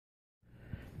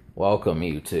Welcome,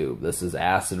 YouTube. This is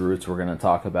Acid Roots. We're going to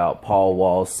talk about Paul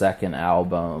Wall's second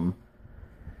album,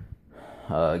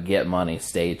 Get Money,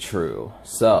 Stay True.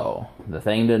 So, the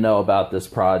thing to know about this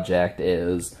project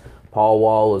is Paul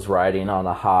Wall was riding on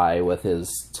a high with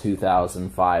his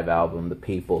 2005 album, The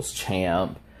People's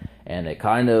Champ, and it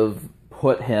kind of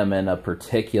put him in a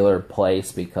particular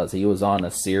place because he was on a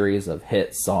series of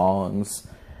hit songs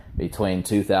between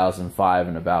 2005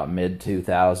 and about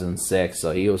mid-2006.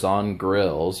 So he was on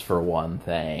Grills, for one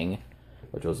thing,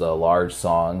 which was a large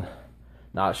song.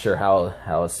 Not sure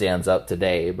how it stands up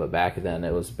today, but back then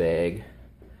it was big.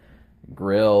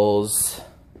 Grills.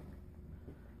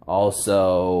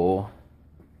 Also,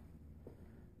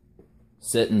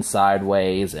 Sitting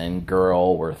Sideways and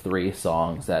Girl were three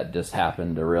songs that just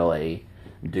happened to really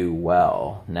do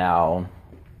well. Now,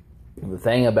 the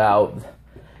thing about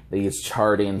these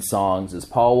charting songs is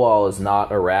Paul Wall is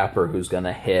not a rapper who's going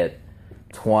to hit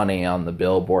 20 on the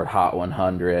Billboard Hot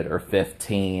 100 or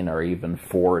 15 or even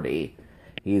 40.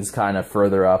 He's kind of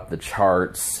further up the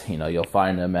charts. You know, you'll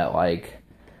find him at like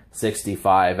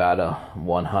 65 out of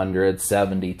 100,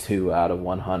 72 out of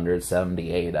 100,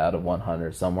 78 out of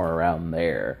 100, somewhere around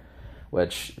there.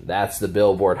 Which, that's the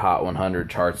Billboard Hot 100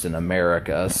 charts in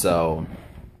America. So,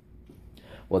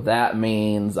 what that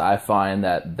means, I find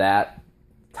that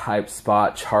type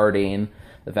spot charting,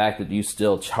 the fact that you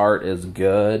still chart is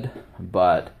good,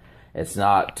 but it's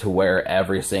not to where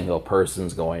every single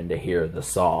person's going to hear the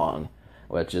song,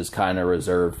 which is kind of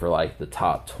reserved for like the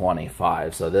top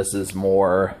 25. So this is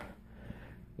more,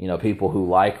 you know, people who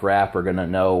like rap are gonna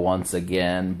know once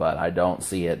again, but I don't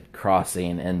see it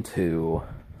crossing into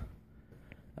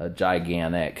a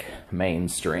gigantic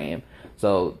mainstream.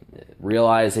 So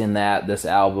realizing that, this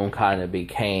album kind of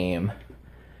became,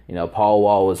 you know, Paul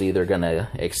Wall was either going to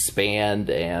expand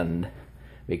and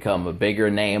become a bigger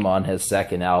name on his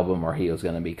second album, or he was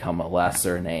going to become a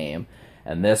lesser name.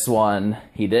 And this one,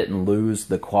 he didn't lose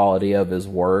the quality of his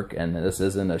work, and this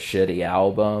isn't a shitty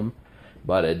album,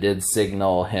 but it did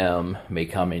signal him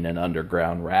becoming an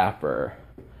underground rapper.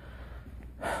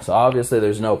 So obviously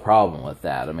there's no problem with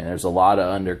that. I mean, there's a lot of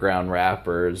underground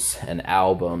rappers and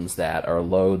albums that are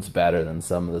loads better than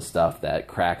some of the stuff that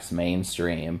cracks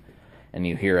mainstream and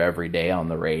you hear every day on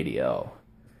the radio,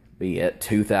 be it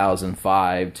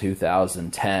 2005,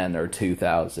 2010, or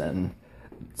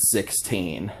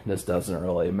 2016. This doesn't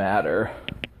really matter.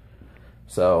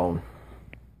 So,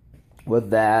 with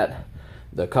that,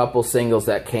 the couple singles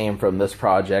that came from this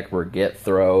project were Get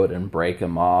Throwed and Break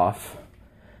 'Em Off.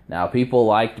 Now, people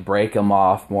liked Break 'Em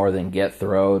Off more than Get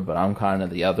Throwed, but I'm kind of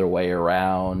the other way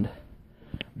around.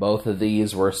 Both of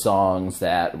these were songs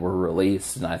that were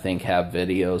released and I think have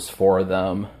videos for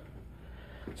them.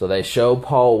 So they show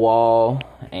Paul Wall,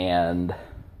 and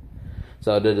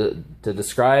so to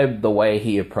describe the way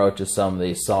he approaches some of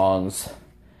these songs,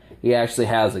 he actually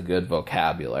has a good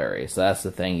vocabulary. So that's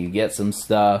the thing. You get some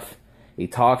stuff. He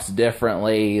talks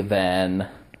differently than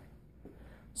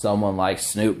someone like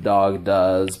Snoop Dogg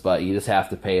does, but you just have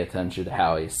to pay attention to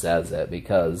how he says it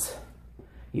because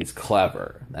he's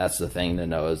clever. That's the thing to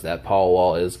know, is that Paul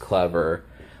Wall is clever.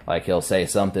 Like, he'll say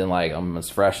something like, I'm as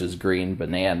fresh as green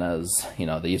bananas, you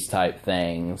know, these type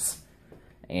things.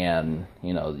 And,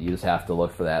 you know, you just have to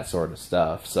look for that sort of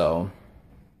stuff. So,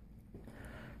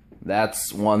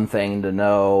 that's one thing to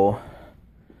know.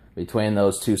 Between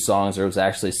those two songs, there was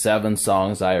actually 7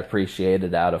 songs I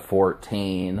appreciated out of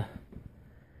 14.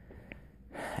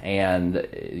 And,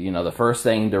 you know, the first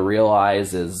thing to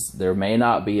realize is there may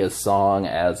not be a song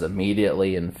as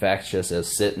immediately infectious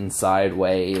as Sitting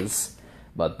Sideways,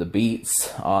 but the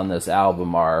beats on this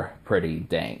album are pretty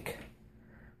dank.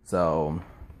 So,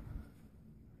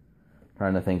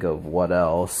 trying to think of what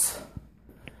else.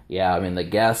 Yeah, I mean, the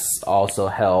guests also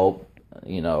help,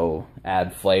 you know,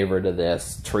 add flavor to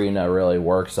this. Trina really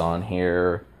works on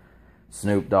here.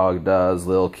 Snoop Dogg does.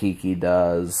 Lil Keke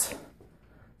does.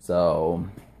 So,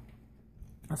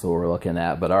 that's what we're looking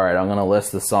at. But alright, I'm going to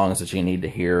list the songs that you need to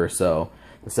hear. So,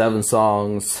 the 7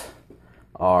 songs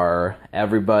are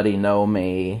Everybody Know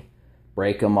Me,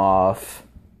 Break 'Em Off,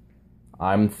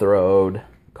 I'm Throwed,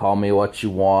 Call Me What You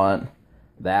Want,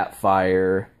 That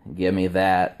Fire, Gimme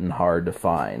That, and Hard to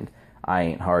Find. I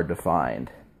Ain't Hard to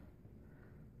Find.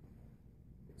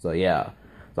 So yeah,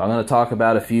 so I'm going to talk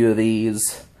about a few of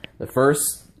these. The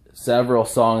first several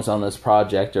songs on this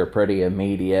project are pretty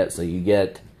immediate, so you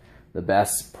get the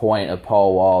best point of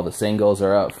Paul Wall. The singles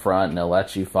are up front and they'll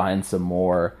let you find some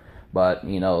more. But,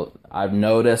 you know, I've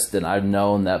noticed and I've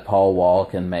known that Paul Wall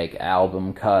can make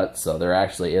album cuts, so there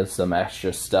actually is some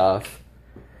extra stuff.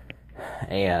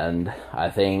 And I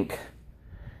think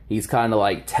he's kind of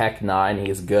like Tech Nine.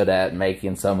 He's good at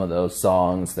making some of those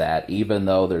songs that, even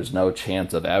though there's no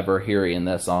chance of ever hearing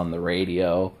this on the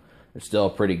radio, there's still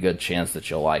a pretty good chance that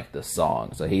you'll like this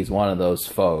song. So he's one of those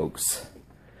folks,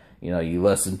 you know, you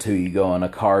listen to, you go on a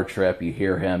car trip, you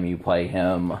hear him, you play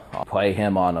him on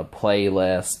a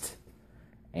playlist,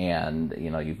 and,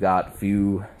 you know, you've got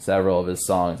several of his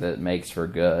songs that it makes for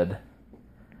good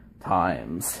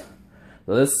times.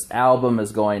 So this album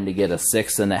is going to get a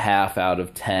 6.5 out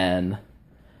of 10,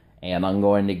 and I'm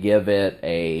going to give it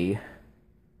a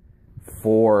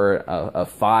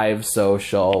 5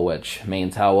 social, which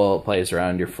means how well it plays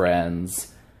around your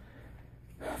friends.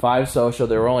 5 social.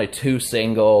 There were only 2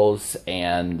 singles,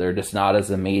 and they're just not as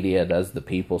immediate as the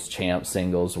People's Champ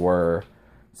singles were.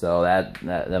 So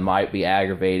that might be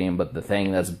aggravating, but the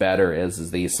thing that's better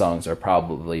is these songs are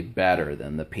probably better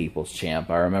than the People's Champ.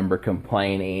 I remember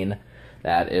complaining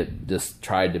that it just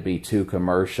tried to be too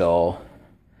commercial.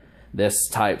 This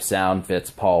type sound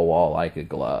fits Paul Wall like a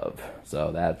glove.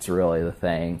 So that's really the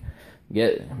thing.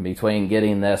 Between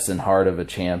getting this and Heart of a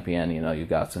Champion, you know, you've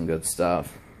got some good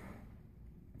stuff.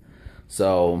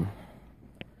 So,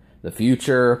 the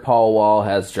future, Paul Wall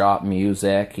has dropped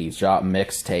music. He's dropped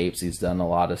mixtapes. He's done a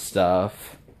lot of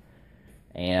stuff.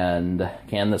 And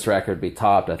can this record be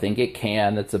topped? I think it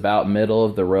can. It's about middle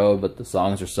of the road, but the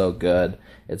songs are so good,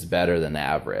 it's better than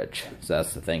average. So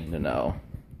that's the thing to know.